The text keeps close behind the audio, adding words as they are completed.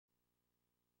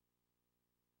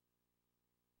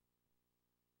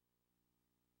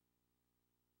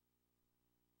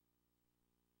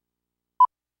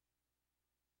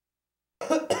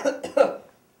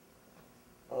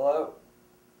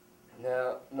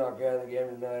not going to the game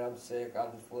tonight. I'm sick. I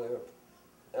just flu.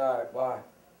 Alright, bye.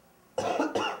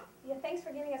 Yeah, thanks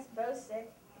for getting us both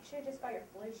sick. You should have just got your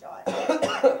flu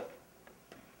shot.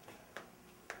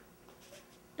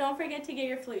 Don't forget to get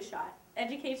your flu shot.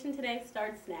 Education Today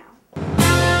starts now.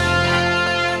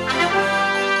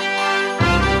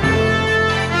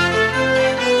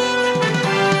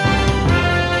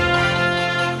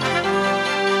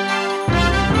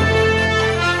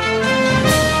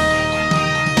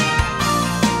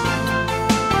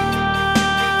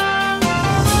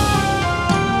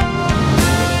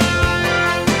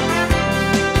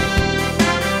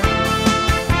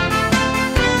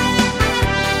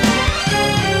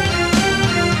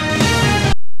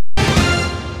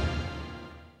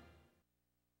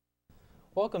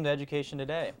 Welcome to Education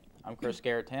Today. I'm Chris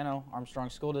Garatano, Armstrong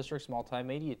School District's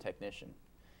multimedia technician.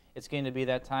 It's going to be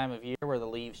that time of year where the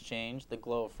leaves change, the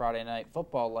glow of Friday night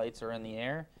football lights are in the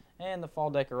air, and the fall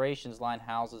decorations line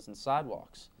houses and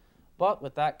sidewalks. But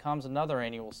with that comes another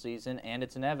annual season, and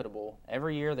it's inevitable.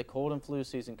 Every year the cold and flu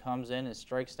season comes in and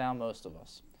strikes down most of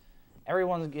us.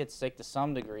 Everyone gets sick to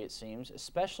some degree, it seems,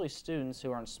 especially students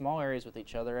who are in small areas with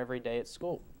each other every day at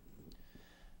school.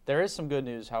 There is some good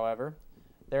news, however.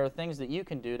 There are things that you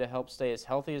can do to help stay as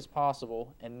healthy as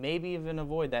possible and maybe even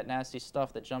avoid that nasty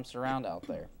stuff that jumps around out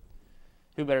there.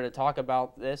 Who better to talk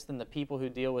about this than the people who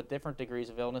deal with different degrees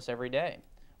of illness every day?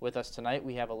 With us tonight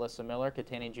we have Alyssa Miller,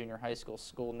 Catania Junior High School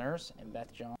school nurse, and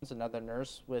Beth Johns, another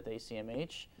nurse with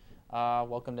ACMH.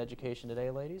 Welcome to Education Today,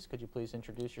 ladies. Could you please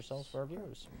introduce yourselves for our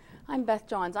viewers? I'm Beth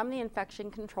Johns. I'm the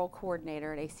Infection Control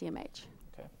Coordinator at ACMH.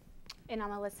 Okay. And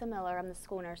I'm Alyssa Miller. I'm the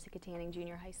school nurse at Catania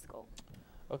Junior High School.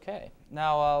 Okay,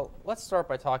 now let's start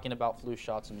by talking about flu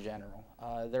shots in general.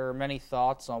 There are many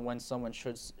thoughts on when someone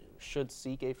should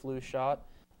seek a flu shot.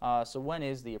 So when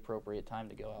is the appropriate time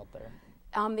to go out there?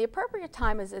 The appropriate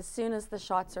time is as soon as the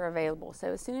shots are available.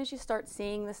 So as soon as you start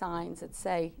seeing the signs that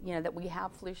say, you know, that we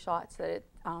have flu shots, that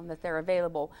they're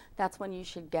available, that's when you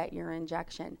should get your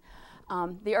injection.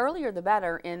 The earlier the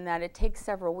better, in that it takes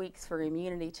several weeks for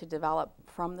immunity to develop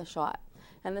from the shot.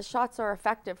 And the shots are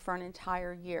effective for an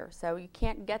entire year, so you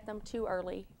can't get them too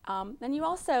early. And you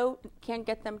also can't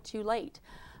get them too late.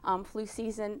 Flu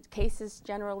season cases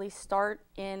generally start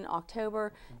in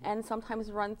October and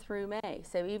sometimes run through May.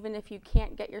 So even if you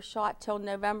can't get your shot till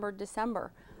November,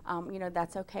 December, you know,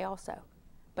 that's okay also.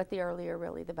 But the earlier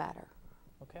really the better.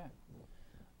 Okay.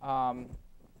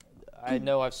 I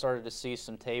know I've started to see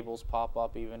some tables pop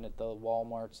up even at the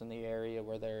Walmarts in the area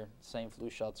where their same flu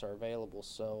shots are available.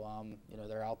 So you know,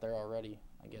 they're out there already,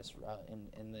 I guess,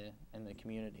 in the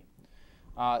community.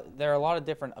 There are a lot of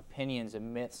different opinions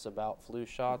and myths about flu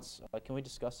shots. Can we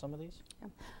discuss some of these? Yeah.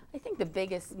 I think the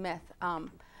biggest myth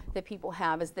that people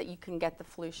have is that you can get the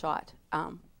flu shot,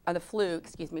 or the flu,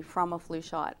 excuse me, from a flu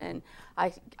shot. And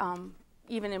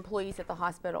even employees at the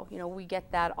hospital, you know, we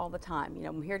get that all the time. You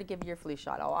know, I'm here to give you your flu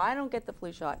shot. Oh, I don't get the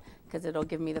flu shot because it'll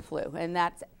give me the flu. And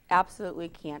that absolutely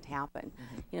can't happen.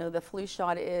 You know, the flu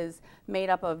shot is made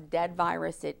up of dead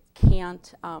virus. It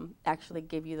can't actually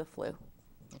give you the flu.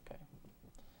 Okay.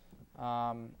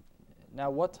 Now,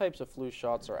 what types of flu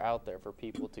shots are out there for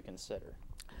people to consider?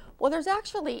 Well, there's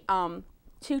actually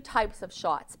two types of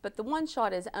shots, but the one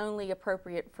shot is only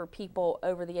appropriate for people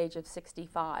over the age of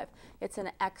 65. It's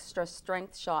an extra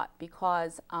strength shot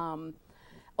because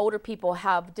older people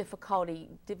have difficulty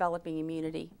developing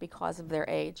immunity because of their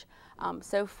age.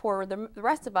 So for the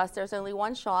rest of us, there's only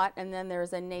one shot, and then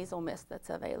there's a nasal mist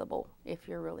that's available if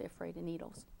you're really afraid of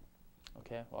needles.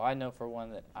 Okay, well, I know for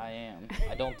one that I am.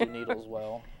 I don't do needles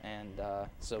well, and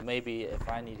so maybe if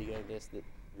I need to go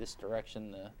this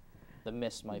direction, the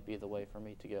mist might be the way for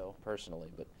me to go personally.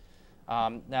 But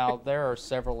now there are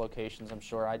several locations, I'm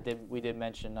sure. We did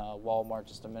mention Walmart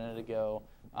just a minute ago.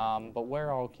 But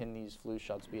where all can these flu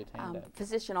shots be attained at?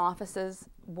 Physician offices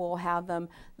will have them.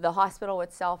 The hospital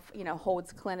itself, you know,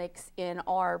 holds clinics in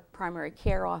our primary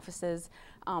care offices.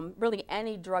 Really,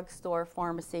 any drugstore,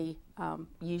 pharmacy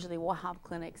usually will have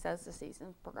clinics as the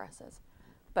season progresses.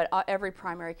 But every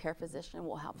primary care physician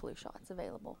will have flu shots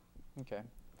available. Okay.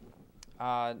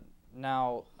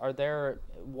 Now,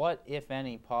 what, if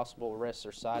any, possible risks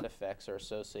or side effects are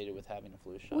associated with having a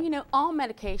flu shot? Well, you know, all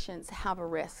medications have a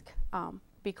risk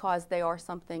because they are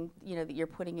something, you know, that you're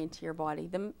putting into your body.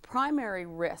 The primary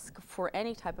risk for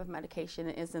any type of medication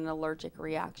is an allergic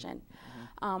reaction.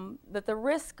 But the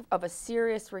risk of a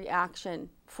serious reaction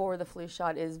for the flu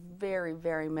shot is very,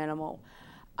 very minimal.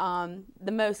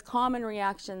 The most common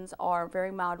reactions are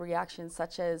very mild reactions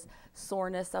such as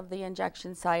soreness of the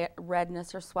injection site,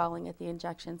 redness or swelling at the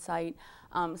injection site.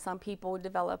 Some people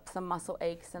develop some muscle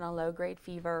aches and a low-grade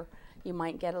fever. You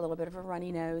might get a little bit of a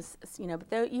runny nose, you know,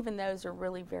 but even those are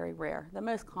really very rare. The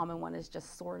most common one is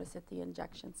just soreness at the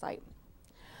injection site.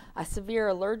 A severe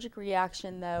allergic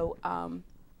reaction, though,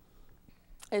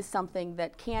 is something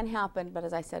that can happen, but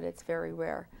as I said, it's very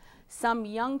rare. Some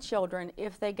young children,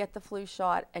 if they get the flu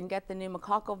shot and get the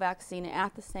pneumococcal vaccine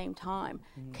at the same time,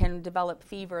 can develop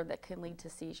fever that can lead to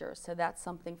seizures. So that's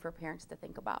something for parents to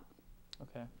think about.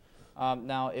 Okay.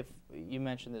 Now, if you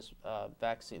mentioned this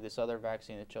vaccine, this other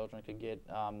vaccine that children could get,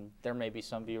 there may be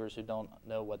some viewers who don't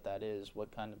know what that is.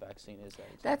 What kind of vaccine is that?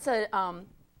 That's the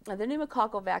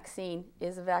pneumococcal vaccine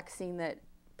is a vaccine that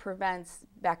prevents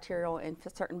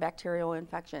certain bacterial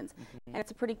infections. And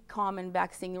it's a pretty common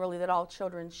vaccine really that all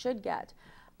children should get.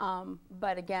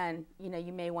 But again, you know,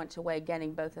 you may want to weigh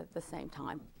getting both at the same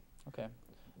time. Okay.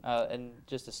 And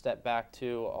just a step back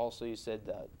too, also you said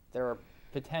there are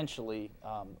potentially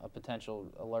a potential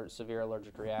severe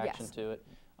allergic reaction to it.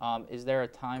 Is there a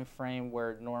time frame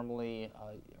where normally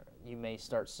you may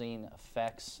start seeing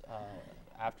effects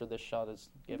after this shot is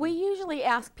given? We usually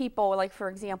ask people, like for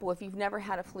example, if you've never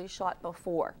had a flu shot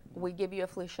before, we give you a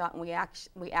flu shot and we ask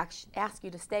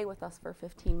you to stay with us for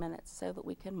 15 minutes so that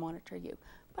we can monitor you.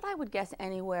 But I would guess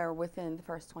anywhere within the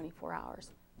first 24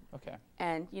 hours. Okay.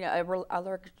 And you know, an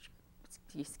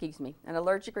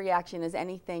allergic reaction is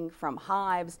anything from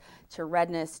hives to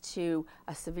redness to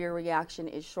a severe reaction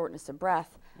is shortness of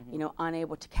breath, you know,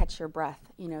 unable to catch your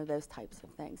breath, you know, those types of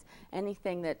things.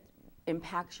 Anything that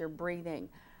impacts your breathing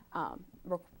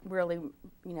really,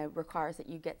 you know, requires that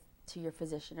you get to your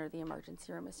physician or the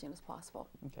emergency room as soon as possible.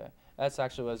 Okay, that's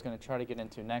actually what I was going to try to get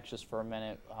into next, just for a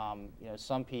minute. You know,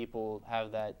 some people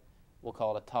have that, we'll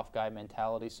call it a tough guy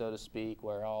mentality, so to speak,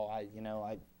 where I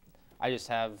just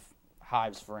have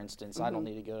hives, for instance. I don't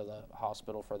need to go to the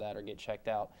hospital for that or get checked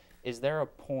out. Is there a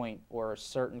point or a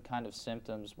certain kind of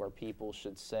symptoms where people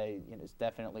should say, you know,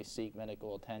 definitely seek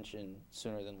medical attention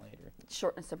sooner than later?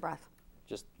 Shortness of breath.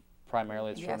 Just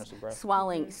primarily it's shortness of breath?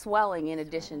 Swelling in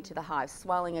addition to the hives,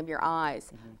 swelling of your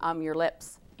eyes, your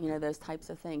lips, you know, those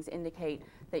types of things indicate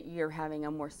that you're having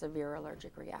a more severe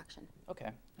allergic reaction.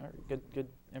 Okay, all right. Good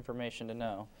information to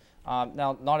know.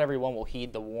 Now, not everyone will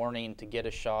heed the warning to get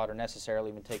a shot or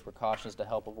necessarily even take precautions to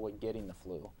help avoid getting the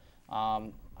flu.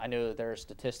 I know that there are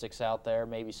statistics out there.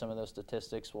 Maybe some of those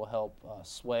statistics will help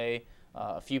sway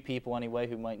a few people anyway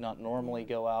who might not normally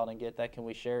go out and get that. Can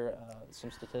we share some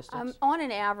statistics? On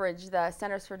an average, the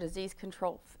Centers for Disease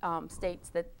Control states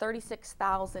that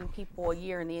 36,000 people a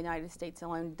year in the United States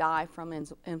alone die from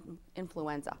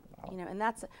influenza. Wow. You know, and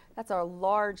that's a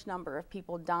large number of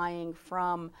people dying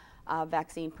from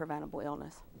vaccine-preventable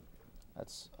illness.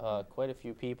 That's quite a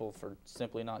few people for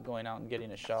simply not going out and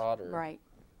getting a shot or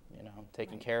you know,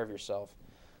 taking care of yourself.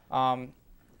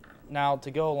 Now,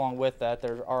 to go along with that,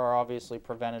 there are obviously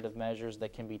preventative measures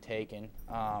that can be taken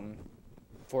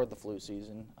for the flu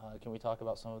season. Can we talk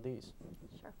about some of these?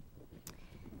 Sure.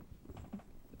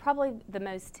 Probably the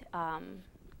most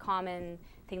common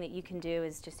thing that you can do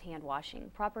is just hand washing.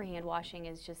 Proper hand washing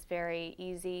is just very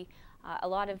easy. A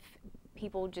lot of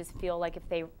people just feel like if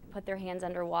they put their hands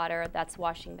under water, that's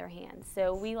washing their hands.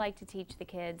 So we like to teach the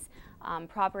kids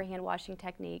proper hand washing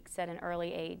techniques at an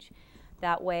early age.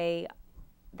 That way,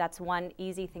 that's one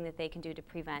easy thing that they can do to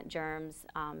prevent germs,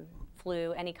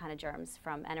 flu, any kind of germs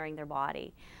from entering their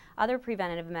body. Other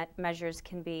preventative measures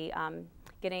can be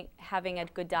having a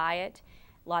good diet,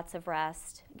 lots of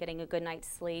rest, getting a good night's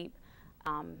sleep,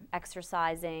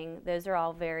 exercising. Those are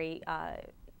all very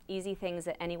easy things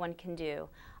that anyone can do.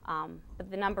 But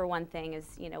the number one thing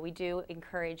is, you know, we do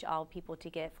encourage all people to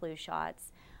get flu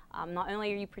shots. Not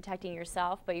only are you protecting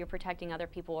yourself, but you're protecting other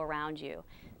people around you.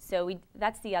 So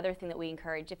that's the other thing that we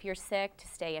encourage. If you're sick, to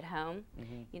stay at home.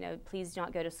 You know, please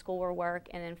don't go to school or work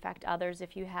and infect others.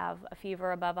 If you have a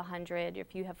fever above 100,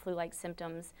 if you have flu-like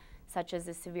symptoms such as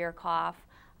a severe cough,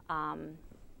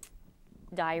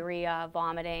 diarrhea,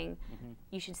 vomiting,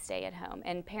 you should stay at home.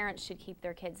 And parents should keep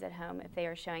their kids at home if they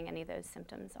are showing any of those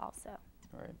symptoms also.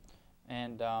 All right.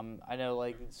 And I know,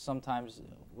 like, sometimes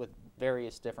with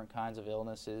various different kinds of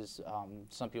illnesses,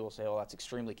 some people say, oh, that's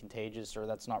extremely contagious, or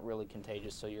that's not really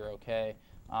contagious, so you're okay.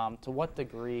 To what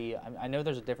degree, I know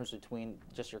there's a difference between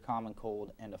just your common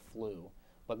cold and a flu,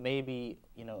 but maybe,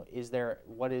 you know,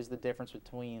 what is the difference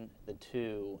between the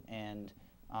two, and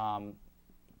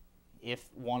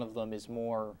if one of them is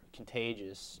more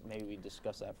contagious, maybe we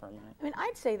discuss that for a minute. I mean,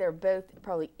 I'd say they're both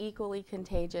probably equally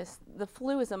contagious. The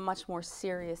flu is a much more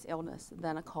serious illness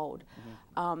than a cold.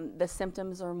 The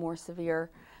symptoms are more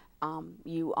severe,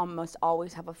 You almost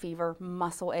always have a fever,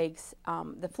 muscle aches.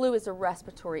 The flu is a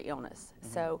respiratory illness.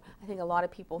 So I think a lot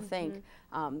of people think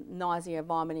nausea,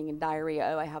 vomiting, and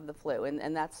diarrhea, oh, I have the flu,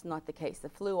 and that's not the case. The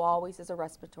flu always is a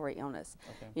respiratory illness.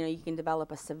 You know, you can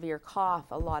develop a severe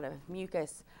cough, a lot of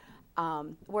mucus,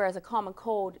 whereas a common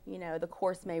cold, you know, the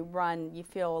course may run, you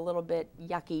feel a little bit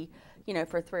yucky, you know,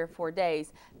 for 3 or 4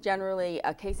 days. Generally,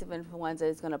 a case of influenza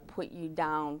is going to put you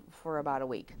down for about a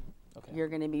week. You're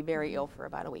going to be very ill for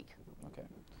about a week. Okay.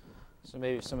 So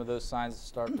maybe if some of those signs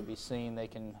start to be seen, they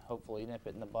can hopefully nip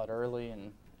it in the bud early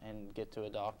and get to a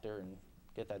doctor and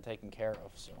get that taken care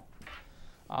of. So,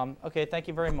 okay, thank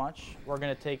you very much. We're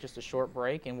going to take just a short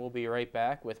break, and we'll be right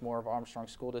back with more of Armstrong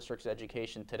School District's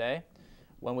Education Today.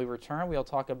 When we return, we'll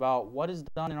talk about what is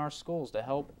done in our schools to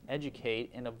help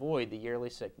educate and avoid the yearly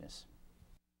sickness.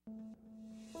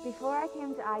 Before I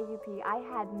came to IUP, I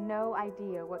had no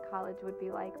idea what college would be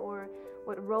like or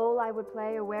what role I would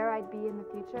play or where I'd be in the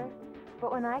future.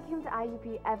 But when I came to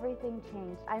IUP, everything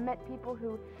changed. I met people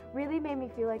who really made me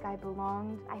feel like I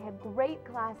belonged. I had great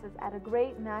classes at a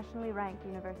great nationally ranked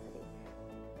university.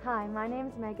 Hi, my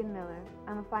name's Megan Miller.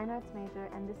 I'm a fine arts major,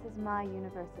 and this is my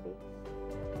university.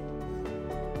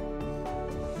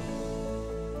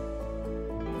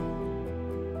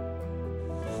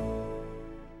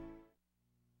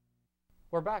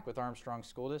 We're back with Armstrong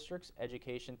School District's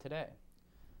Education Today.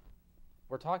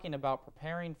 We're talking about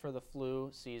preparing for the flu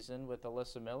season with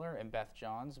Alyssa Miller and Beth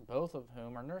Johns, both of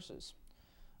whom are nurses.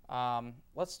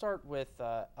 Let's start with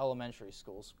elementary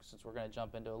schools, since we're going to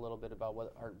jump into a little bit about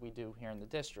what we do here in the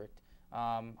district.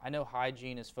 I know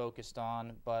hygiene is focused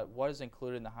on, but what is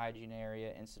included in the hygiene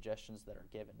area and suggestions that are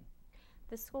given?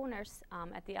 The school nurse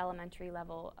at the elementary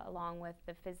level, along with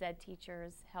the phys ed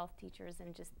teachers, health teachers,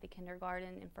 and just the kindergarten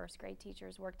and first grade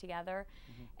teachers work together,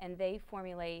 and they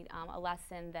formulate a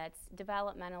lesson that's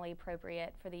developmentally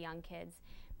appropriate for the young kids,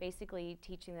 basically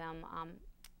teaching them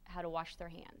how to wash their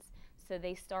hands. So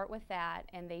they start with that,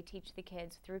 and they teach the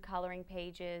kids through coloring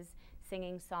pages,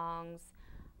 singing songs.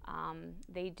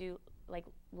 They do like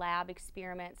lab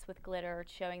experiments with glitter,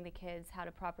 showing the kids how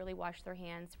to properly wash their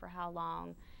hands for how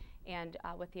long, and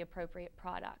with the appropriate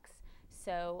products.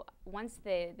 So once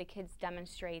the kids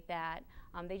demonstrate that,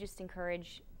 they just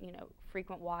encourage, you know,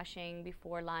 frequent washing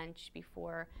before lunch,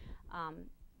 before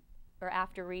or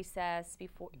after recess,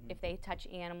 before if they touch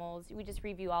animals. We just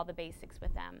review all the basics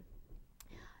with them.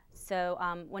 So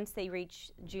once they reach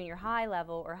junior high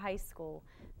level or high school,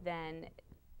 then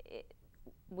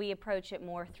we approach it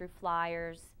more through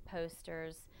flyers,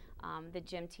 posters. The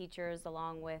gym teachers,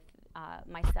 along with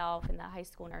myself and the high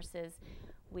school nurses,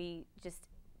 we just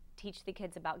teach the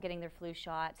kids about getting their flu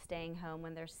shot, staying home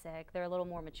when they're sick. They're a little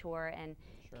more mature and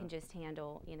can just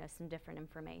handle, you know, some different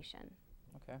information.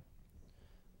 Okay.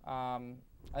 I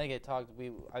think I was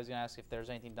going to ask if there's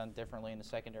anything done differently in the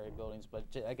secondary buildings, but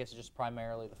I guess it's just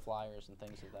primarily the flyers and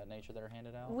things of that nature that are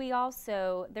handed out. We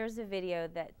also, there's a video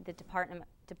that the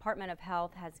Department of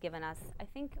Health has given us, I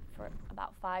think for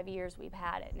about 5 years we've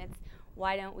had it, and it's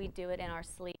why don't we do it in our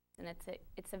sleeves? And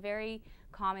it's a very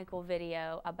comical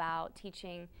video about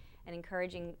teaching and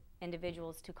encouraging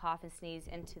individuals to cough and sneeze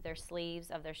into their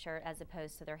sleeves of their shirt as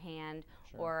opposed to their hand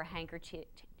or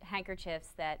handkerchiefs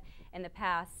that in the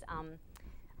past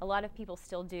a lot of people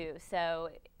still do. So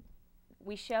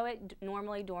we show it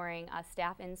normally during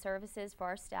staff in services for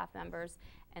our staff members,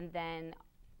 and then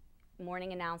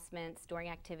morning announcements during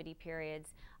activity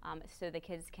periods, so the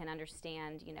kids can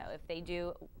understand, you know, if they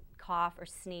do cough or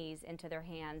sneeze into their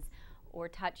hands or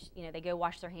touch, you know, they go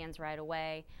wash their hands right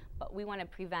away, but we want to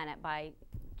prevent it by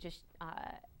just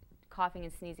coughing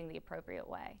and sneezing the appropriate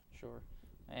way. Sure.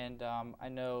 And I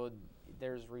know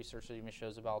there's research that even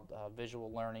shows about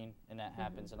visual learning, and that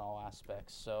happens in all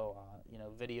aspects. So, you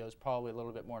know, video is probably a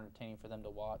little bit more entertaining for them to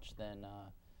watch than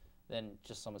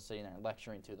just someone sitting there and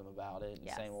lecturing to them about it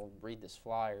and saying, well, read this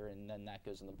flyer, and then that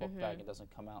goes in the book bag and doesn't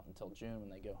come out until June when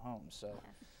they go home. So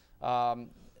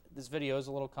this video is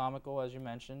a little comical, as you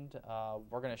mentioned.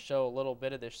 We're going to show a little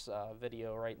bit of this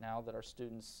video right now that our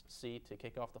students see to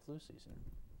kick off the flu season.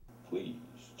 Please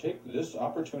take this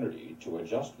opportunity to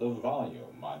adjust the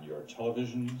volume on your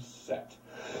television set.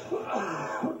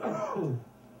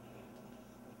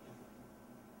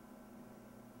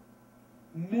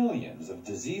 Millions of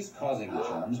disease-causing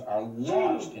germs are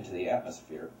launched into the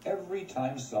atmosphere every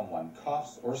time someone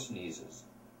coughs or sneezes.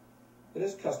 It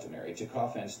is customary to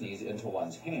cough and sneeze into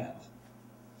one's hands,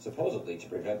 supposedly to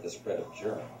prevent the spread of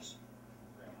germs.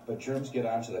 But germs get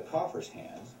onto the cougher's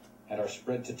hands and are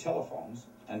spread to telephones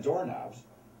and doorknobs,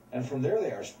 and from there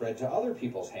they are spread to other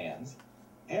people's hands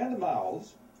and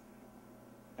mouths,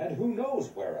 and who knows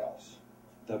where else.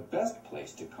 The best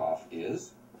place to cough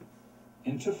is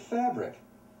into fabric,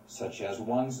 such as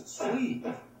one's sleeve,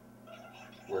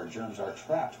 where germs are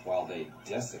trapped while they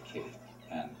desiccate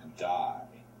and die.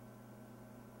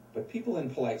 But people in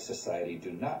polite society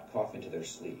do not cough into their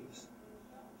sleeves.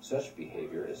 Such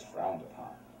behavior is frowned upon.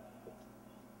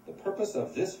 The purpose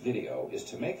of this video is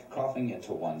to make coughing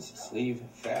into one's sleeve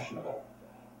fashionable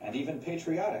and even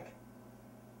patriotic.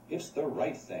 It's the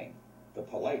right thing, the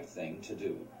polite thing to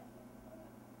do.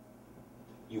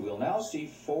 You will now see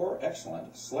 4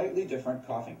 excellent, slightly different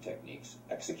coughing techniques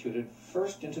executed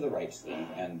first into the right sleeve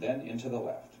and then into the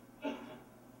left.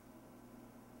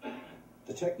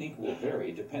 The technique will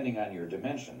vary depending on your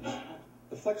dimensions,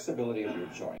 the flexibility of your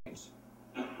joints,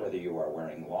 whether you are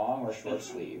wearing long or short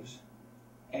sleeves,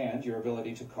 and your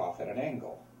ability to cough at an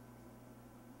angle.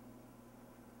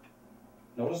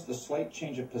 Notice the slight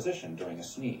change of position during a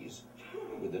sneeze,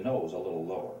 with the nose a little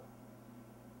lower.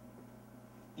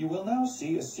 You will now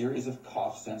see a series of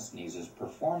coughs and sneezes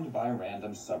performed by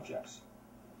random subjects.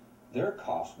 Their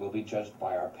coughs will be judged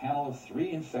by our panel of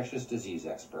 3 infectious disease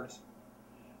experts,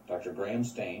 Dr. Graham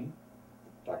Stain,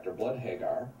 Dr. Blood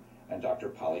Hagar, and Dr.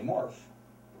 Polymorph.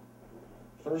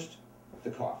 First,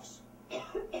 the coughs.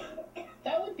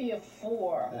 That would be a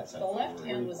 4. The left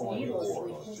hand was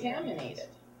needlessly contaminated.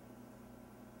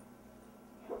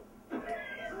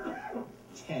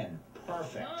 10.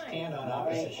 Perfect. 9. Hand on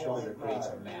opposite shoulder creates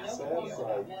a massive No deal.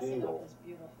 about messing up his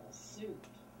beautiful suit.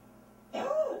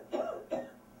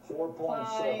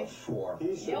 4.7. 5. 4.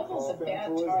 He should The elbow's a cough bad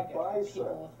into his target for bicep.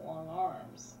 people with long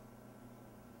arms.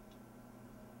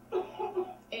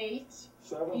 8.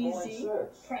 7.6. Easy,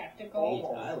 practical,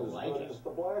 Almost as like good it. as the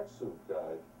black suit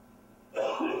guy.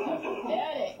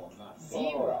 pathetic, Not 0.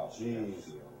 Oh,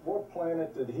 jeez. What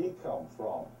planet did he come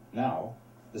from? Now,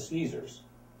 the sneezers.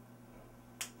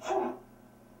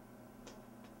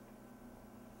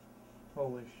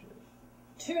 Holy shit.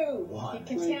 2. 1. He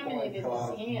contaminated his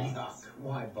 3.5. hands. Yuck.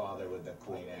 Why bother with the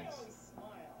Kleenex? They always smile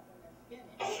when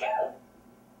they're finished.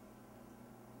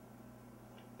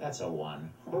 That's a 1.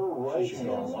 Her right She hand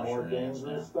should go is and wash more her hands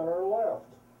dangerous than her left.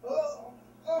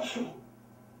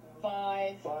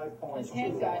 5. 5.2. His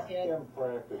head got hit.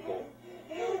 Impractical.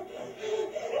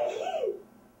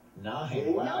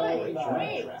 9. Wow. 9. Great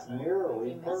Great. trap. Nearly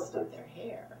He messed up perfect. their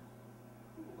hair.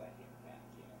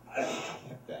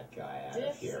 Get that guy out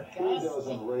of here. He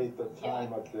doesn't rate the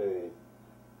time of day.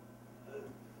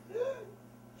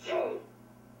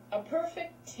 A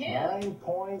perfect 10.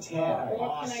 9.9. 10. What can I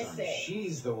Awesome. say?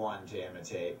 She's the one to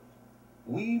imitate.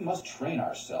 We must train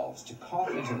ourselves to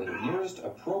cough into the nearest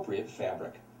appropriate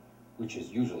fabric, which is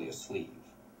usually a sleeve.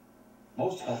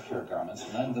 Most healthcare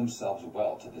garments lend themselves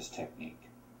well to this technique.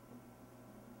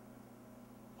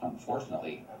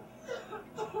 Unfortunately,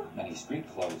 many street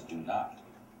clothes do not.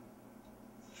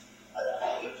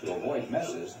 To avoid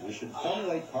messes, we should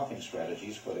formulate coughing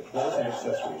strategies for the clothes and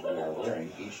accessories we are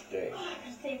wearing each day. I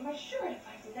could save my shirt if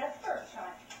I did that first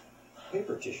shot.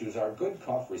 Paper tissues are good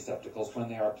cough receptacles when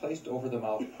they are placed over the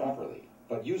mouth properly,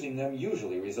 but using them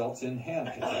usually results in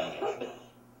hand contamination.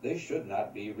 They should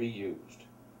not be reused.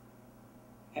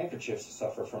 Handkerchiefs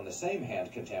suffer from the same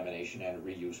hand contamination and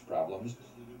reuse problems,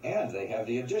 and they have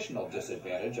the additional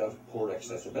disadvantage of poor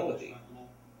accessibility.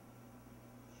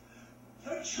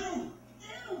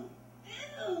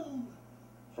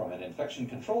 From an infection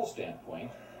control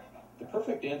standpoint, the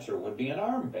perfect answer would be an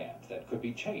armband that could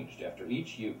be changed after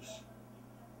each use.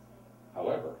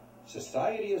 However,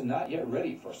 society is not yet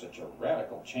ready for such a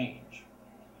radical change.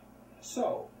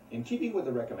 So, in keeping with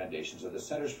the recommendations of the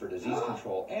Centers for Disease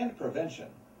Control and Prevention,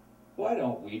 why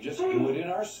don't we just do it in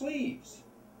our sleeves?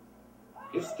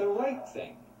 It's the right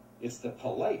thing. It's the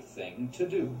polite thing to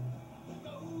do.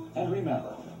 And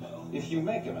remember, if you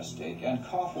make a mistake and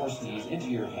cough or sneeze into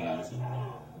your hands,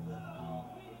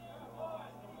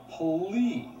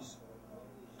 please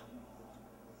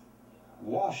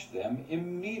wash them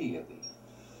immediately.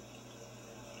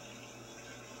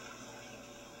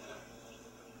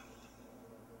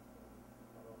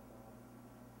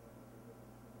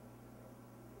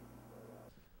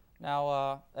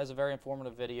 Now, as a very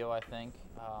informative video, I think,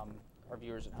 our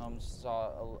viewers at home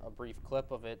saw a brief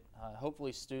clip of it.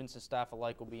 Hopefully students and staff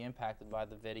alike will be impacted by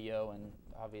the video, and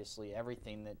obviously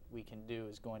everything that we can do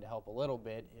is going to help a little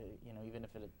bit. You know, even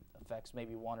if it affects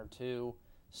maybe 1 or 2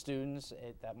 students,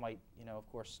 that might, you know, of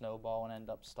course, snowball and end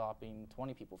up stopping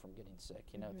 20 people from getting sick,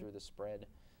 you know, through the spread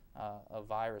of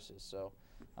viruses. So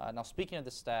now speaking of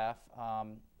the staff,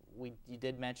 you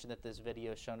did mention that this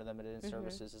video is shown to them at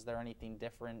in-services. Is there anything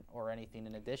different or anything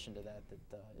in addition to that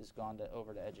that is gone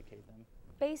over to educate them?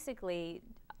 Basically,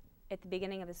 at the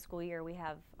beginning of the school year, we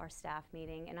have our staff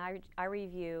meeting, and I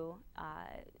review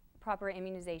proper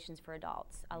immunizations for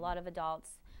adults. A lot of adults,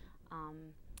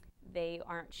 they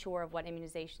aren't sure of what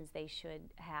immunizations they should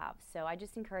have. So I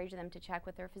just encourage them to check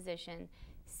with their physician,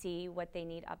 see what they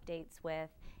need updates with,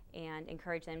 and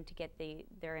encourage them to get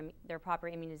their proper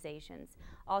immunizations.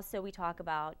 Also, we talk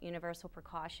about universal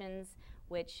precautions,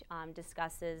 which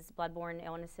discusses bloodborne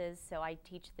illnesses. So I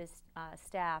teach this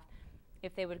staff,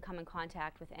 if they would come in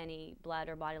contact with any blood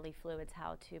or bodily fluids,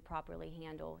 how to properly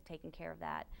handle taking care of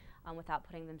that without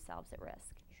putting themselves at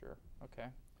risk. Sure, okay.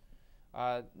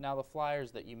 Now the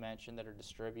flyers that you mentioned that are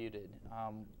distributed,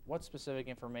 what specific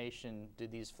information do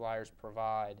these flyers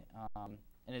provide?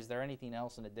 And is there anything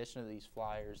else in addition to these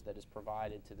flyers that is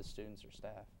provided to the students or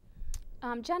staff?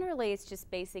 Generally, it's just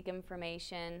basic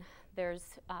information.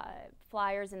 There's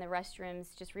flyers in the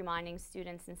restrooms just reminding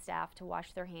students and staff to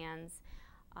wash their hands.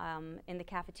 In the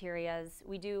cafeterias,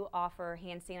 we do offer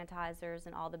hand sanitizers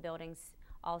in all the buildings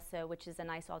also, which is a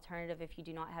nice alternative if you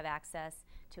do not have access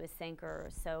to a sink or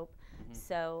soap.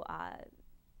 So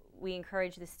we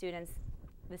encourage the students.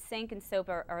 The sink and soap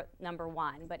are number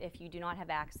one, but if you do not have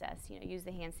access, use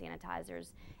the hand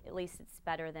sanitizers. At least it's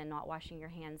better than not washing your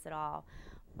hands at all.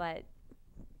 But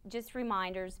just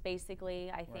reminders,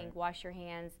 basically. I think wash your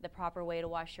hands, the proper way to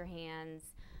wash your hands.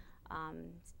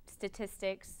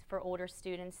 Statistics for older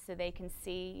students so they can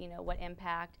see, what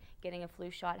impact getting a flu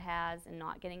shot has and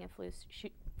not getting a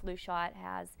flu shot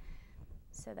has.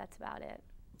 So that's about it.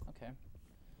 Okay.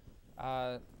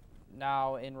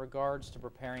 Now, in regards to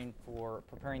preparing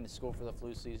the school for the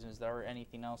flu season, is there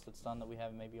anything else that's done that we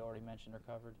haven't maybe already mentioned or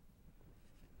covered?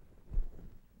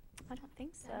 I don't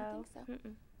think so. I don't think so.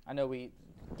 I know we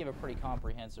give a pretty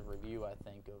comprehensive review, I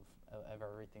think, of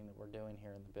everything that we're doing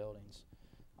here in the buildings.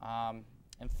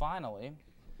 And finally,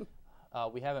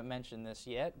 we haven't mentioned this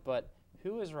yet, but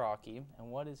who is Rocky and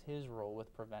what is his role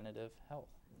with preventative health?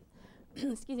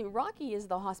 Excuse me, Rocky is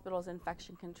the hospital's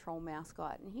infection control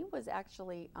mascot, and he was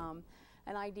actually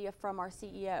an idea from our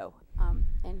CEO,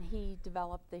 and he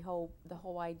developed the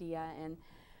whole idea. And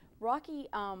Rocky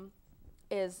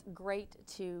is great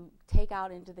to take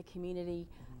out into the community.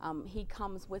 He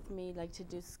comes with me to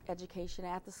do education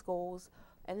at the schools,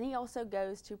 and he also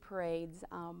goes to parades,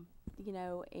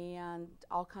 and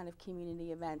all kind of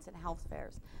community events and health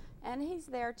fairs. And he's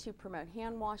there to promote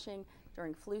hand washing.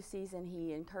 During flu season,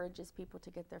 he encourages people to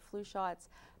get their flu shots.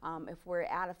 If we're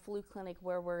at a flu clinic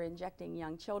where we're injecting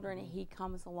young children, he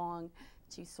comes along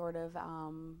to sort of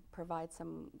provide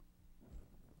some,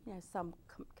 some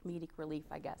comedic relief,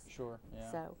 I guess. Sure,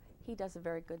 yeah. So he does a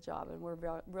very good job, and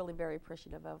we're really very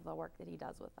appreciative of the work that he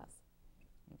does with us.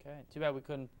 Okay, too bad we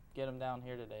couldn't get him down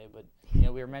here today, but we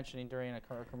were mentioning during a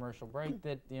commercial break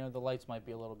that the lights might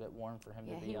be a little bit warm for him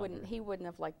to be under. He wouldn't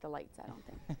have liked the lights, I don't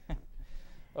think.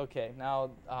 Okay,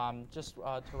 now just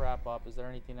to wrap up, is there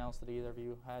anything else that either of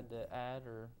you had to add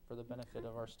or for the benefit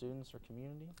of our students or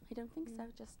community? I don't think so.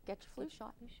 Just get your flu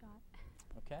shot.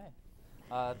 Okay.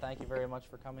 Thank you very much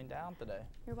for coming down today.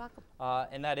 You're welcome.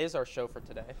 And that is our show for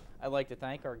today. I'd like to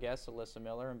thank our guests, Alyssa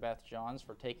Miller and Beth Johns,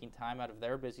 for taking time out of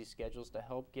their busy schedules to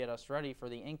help get us ready for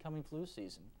the incoming flu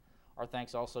season. Our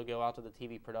thanks also go out to the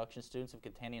TV production students of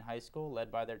Catania High School, led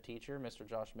by their teacher, Mr.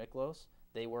 Josh Miklos.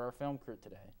 They were our film crew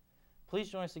today. Please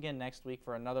join us again next week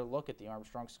for another look at the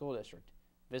Armstrong School District.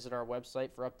 Visit our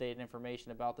website for updated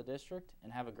information about the district,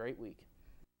 and have a great week.